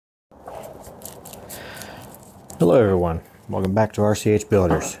Hello everyone, welcome back to RCH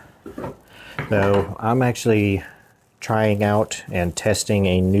Builders. So I'm actually trying out and testing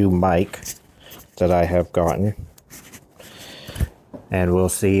a new mic that I have gotten, and we'll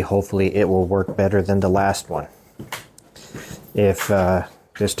see, hopefully it will work better than the last one. If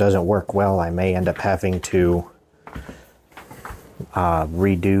this doesn't work well, I may end up having to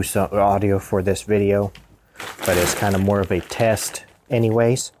redo some audio for this video, but it's kind of more of a test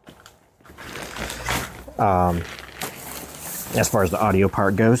anyways. As far as the audio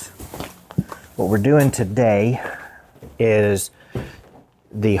part goes, what we're doing today is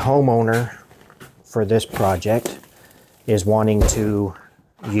the homeowner for this project is wanting to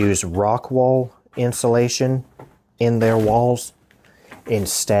use Rockwool insulation in their walls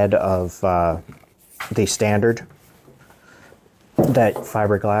instead of the standard that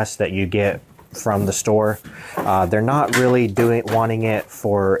fiberglass that you get from the store. They're not really wanting it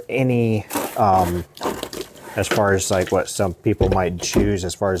for any as far as like what some people might choose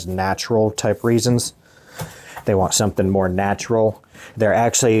as far as natural type reasons. They want something more natural. They're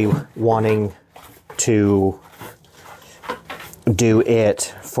actually wanting to do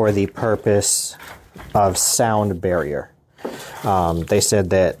it for the purpose of sound barrier. They said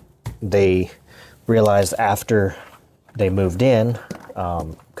that they realized after they moved in,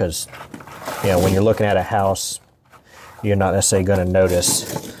 because when you're looking at a house, you're not necessarily going to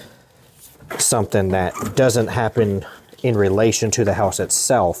notice something that doesn't happen in relation to the house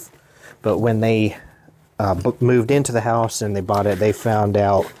itself. But when they moved into the house and they bought it, they found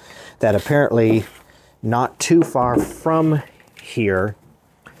out that apparently not too far from here,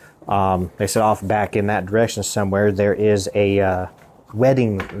 they said off back in that direction somewhere, there is a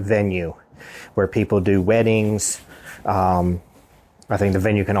wedding venue where people do weddings. I think the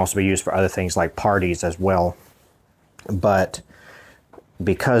venue can also be used for other things like parties as well. But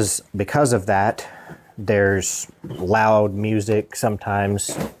because of that, there's loud music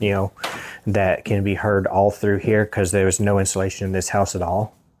sometimes, that can be heard all through here because there's no insulation in this house at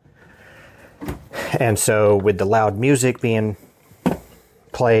all. And so with the loud music being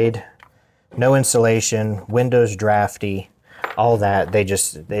played, no insulation, windows drafty, all that,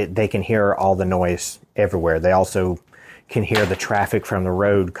 they can hear all the noise everywhere. They also can hear the traffic from the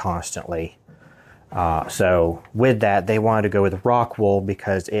road constantly. So with that, they wanted to go with Rockwool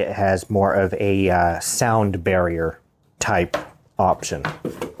because it has more of a sound barrier type option.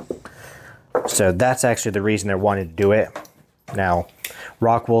 So that's actually the reason they wanted to do it. Now,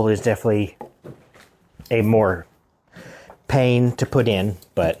 Rockwool is definitely a more pain to put in,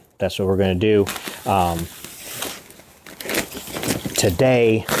 but that's what we're going to do.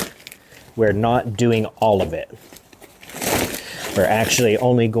 Today, we're not doing all of it. We're actually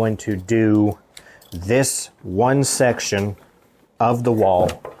only going to do this one section of the wall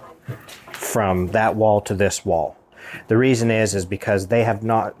from that wall to this wall. The reason is because they have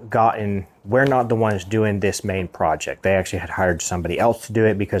not gotten, we're not the ones doing this main project. They actually had hired somebody else to do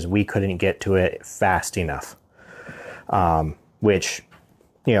it because we couldn't get to it fast enough. Which,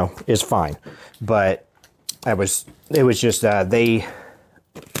 is fine. But it was just, they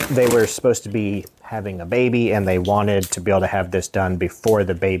were supposed to be having a baby and they wanted to be able to have this done before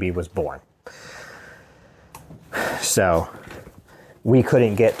the baby was born. So we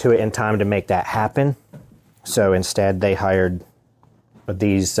couldn't get to it in time to make that happen. So instead they hired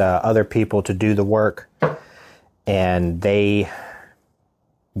these other people to do the work, and they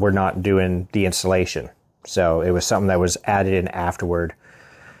were not doing the installation. So it was something that was added in afterward.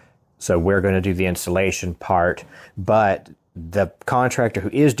 So we're going to do the installation part, but the contractor who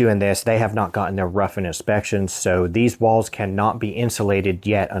is doing this, they have not gotten their rough-in inspections, so these walls cannot be insulated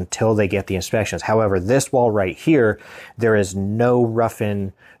yet until they get the inspections. However, this wall right here, there is no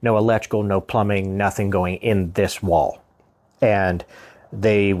rough-in, no electrical, no plumbing, nothing going in this wall. And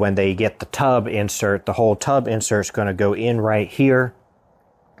when they get the tub insert, the whole tub insert is going to go in right here,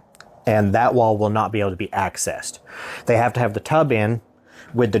 and that wall will not be able to be accessed. They have to have the tub in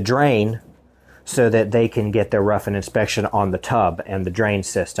with the drain so that they can get their rough-in inspection on the tub and the drain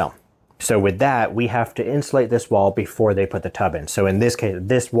system. So with that, we have to insulate this wall before they put the tub in. So in this case,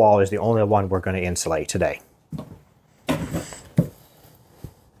 this wall is the only one we're going to insulate today.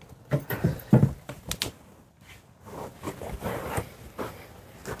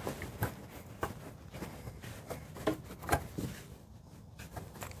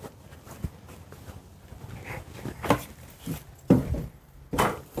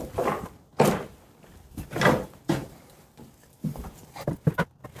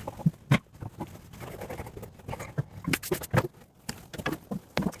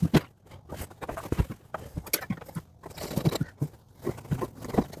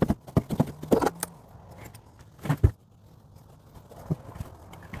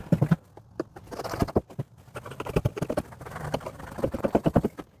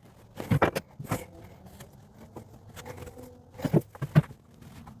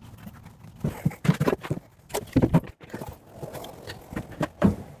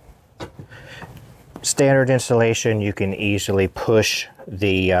 standard installation, you can easily push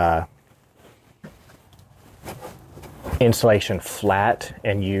the insulation flat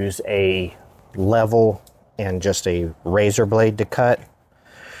and use a level and just a razor blade to cut.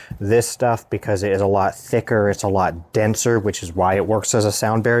 This stuff, because it is a lot thicker, it's a lot denser, which is why it works as a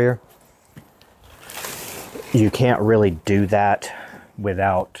sound barrier. You can't really do that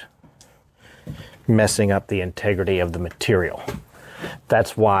without messing up the integrity of the material.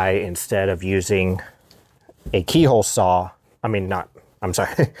 That's why instead of using a keyhole saw,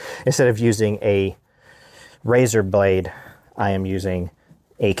 instead of using a razor blade, I am using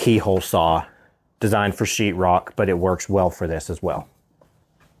a keyhole saw designed for sheetrock, but it works well for this as well.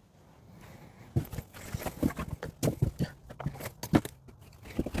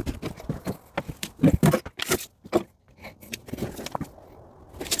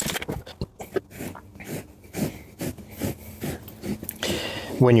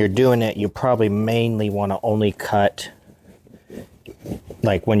 When you're doing it, you probably mainly want to only cut,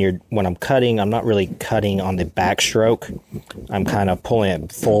 like when I'm cutting, I'm not really cutting on the backstroke. I'm kind of pulling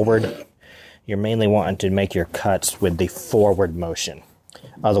it forward. You're mainly wanting to make your cuts with the forward motion.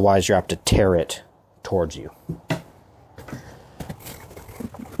 Otherwise, you have to tear it towards you.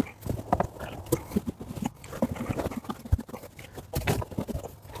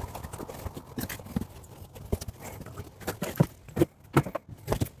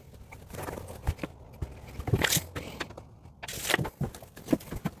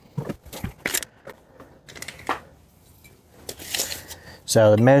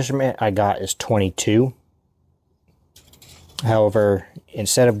 So the measurement I got is 22. However,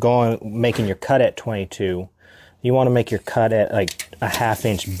 instead of making your cut at 22, you want to make your cut at like a ½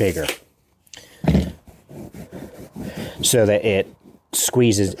 inch bigger so that it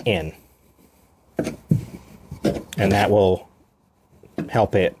squeezes in. And that will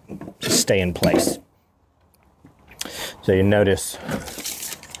help it stay in place. So you notice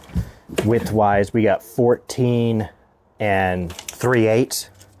width-wise, we got 14 and 3/8.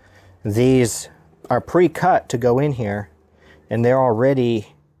 These are pre-cut to go in here, and they're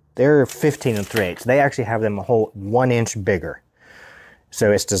 15 and 3/8. They actually have them a whole 1 inch bigger.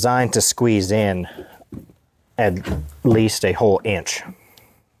 So it's designed to squeeze in at least a whole inch.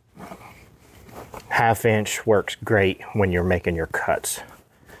 ½ inch works great when you're making your cuts.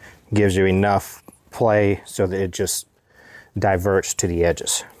 Gives you enough play so that it just diverts to the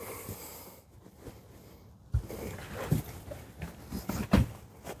edges.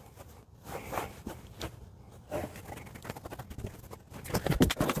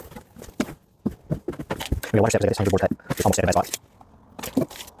 I'm going to water step because it's almost at the best spot.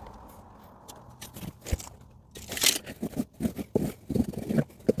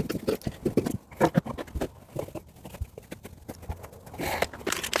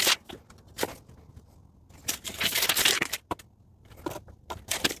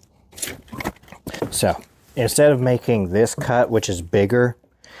 So, instead of making this cut, which is bigger,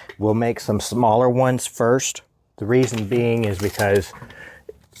 we'll make some smaller ones first. The reason being is because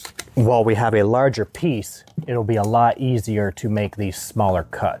while we have a larger piece, it'll be a lot easier to make these smaller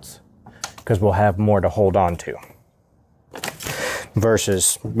cuts because we'll have more to hold on to.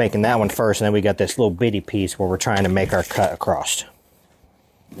 Versus making that one first, and then we got this little bitty piece where we're trying to make our cut across.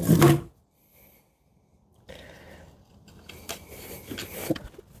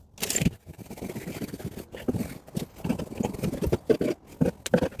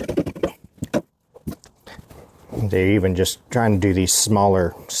 They're even just trying to do these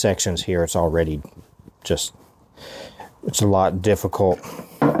smaller sections here. It's already just, it's a lot difficult.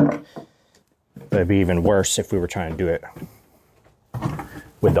 It'd be even worse if we were trying to do it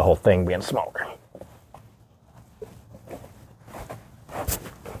with the whole thing being smaller.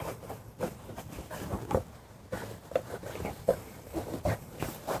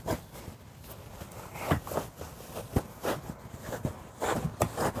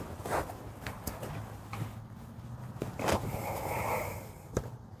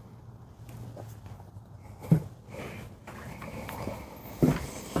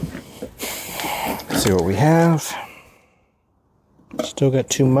 See what we have. Still got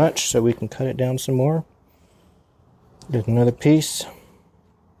too much, so we can cut it down some more. There's another piece.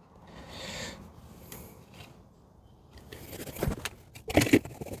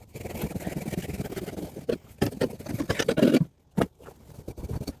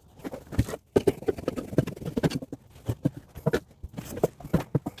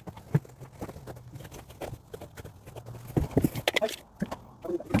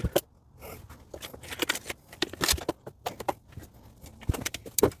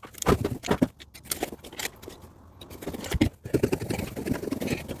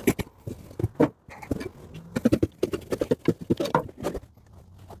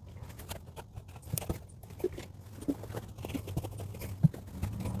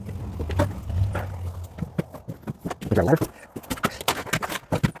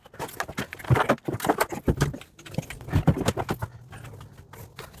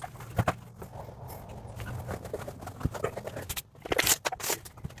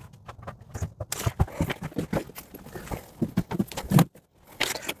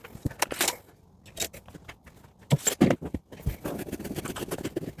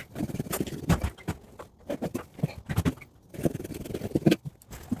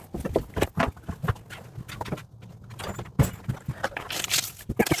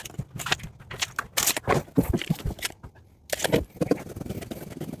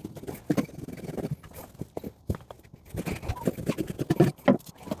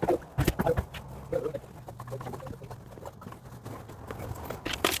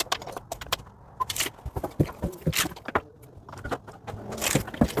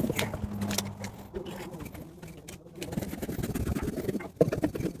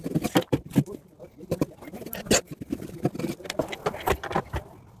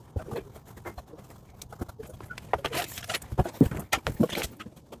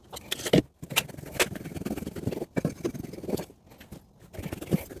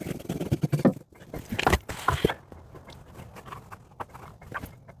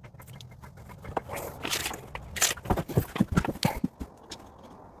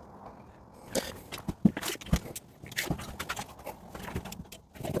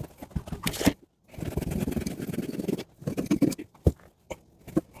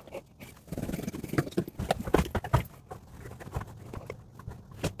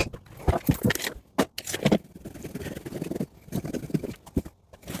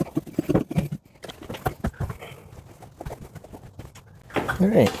 All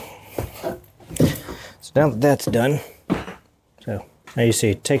right, so now that that's done, so now you see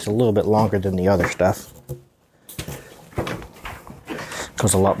it takes a little bit longer than the other stuff.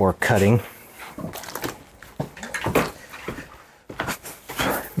 Goes a lot more cutting.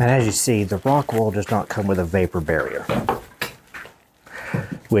 And as you see, the Rockwool does not come with a vapor barrier,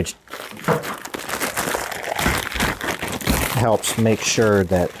 which helps make sure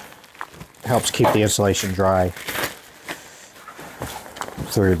that helps keep the insulation dry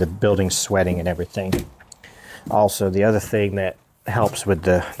through the building sweating and everything. Also, the other thing that helps with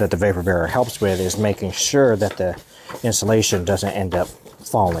that the vapor barrier helps with is making sure that the insulation doesn't end up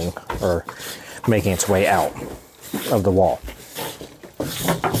falling or making its way out of the wall.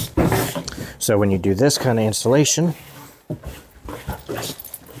 So when you do this kind of insulation,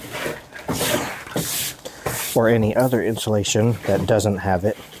 or any other insulation that doesn't have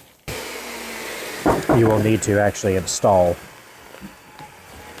it, you will need to actually install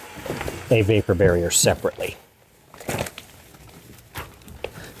a vapor barrier separately.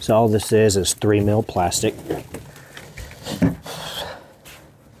 So all this is 3mm plastic.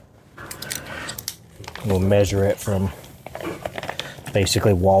 We'll measure it from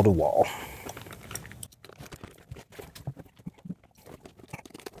basically wall to wall.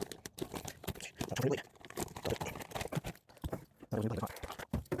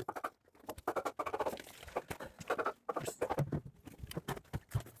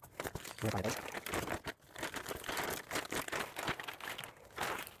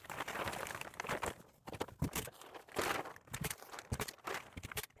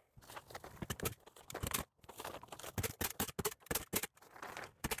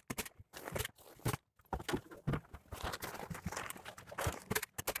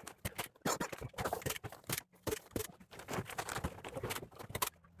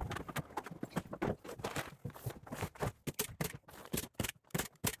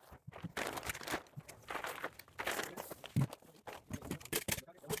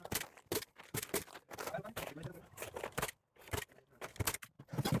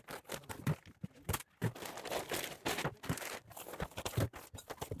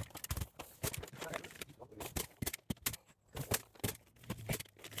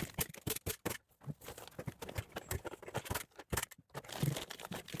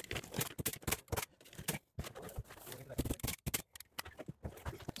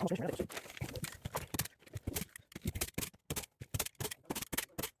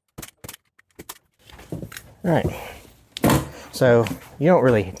 All right, so you don't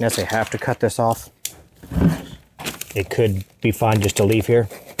really necessarily have to cut this off. It could be fine just to leave here.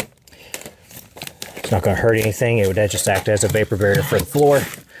 It's not going to hurt anything. It would just act as a vapor barrier for the floor,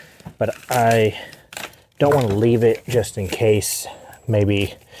 but I don't want to leave it just in case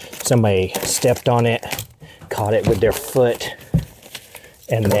maybe somebody stepped on it, caught it with their foot,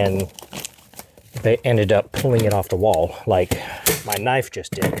 and then they ended up pulling it off the wall like my knife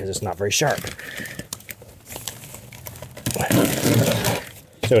just did, because it's not very sharp.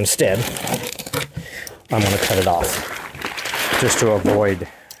 So instead, I'm going to cut it off just to avoid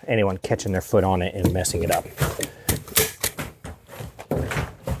anyone catching their foot on it and messing it up.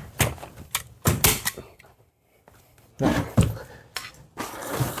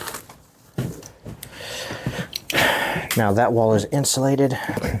 Now that wall is insulated,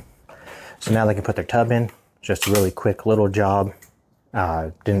 so now they can put their tub in. Just a really quick little job.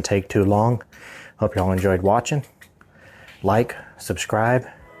 Didn't take too long. Hope y'all enjoyed watching. Like, subscribe,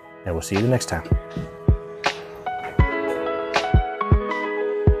 and we'll see you the next time.